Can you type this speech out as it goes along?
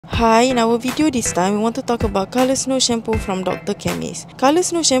Hi, in our video this time, we want to talk about Colour Snow Shampoo from Dr.Chemist. Colour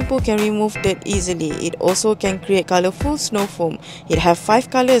Snow Shampoo can remove dirt easily. It also can create colourful snow foam. It has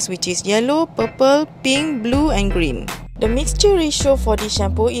 5 colours, which is yellow, purple, pink, blue and green. The mixture ratio for this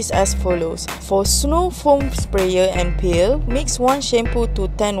shampoo is as follows. For snow foam sprayer and pail, mix 1 shampoo to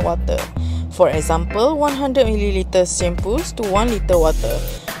 10 water. For example, 100 ml shampoos to 1 liter water.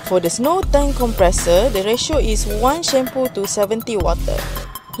 For the snow tank compressor, the ratio is 1 shampoo to 70 water.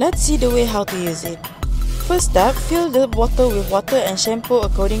 Let's see the way how to use it. First step, fill the bottle with water and shampoo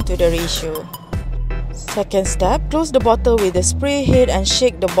according to the ratio. Second step, close the bottle with the spray head and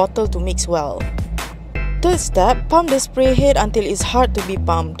shake the bottle to mix well. Third step, pump the spray head until it's hard to be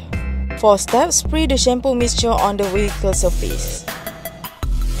pumped. Fourth step, spray the shampoo mixture on the vehicle surface.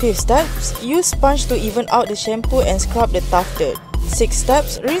 Fifth step, use sponge to even out the shampoo and scrub the tough dirt. Sixth step,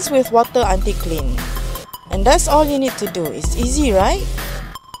 rinse with water until clean. And that's all you need to do. It's easy, right?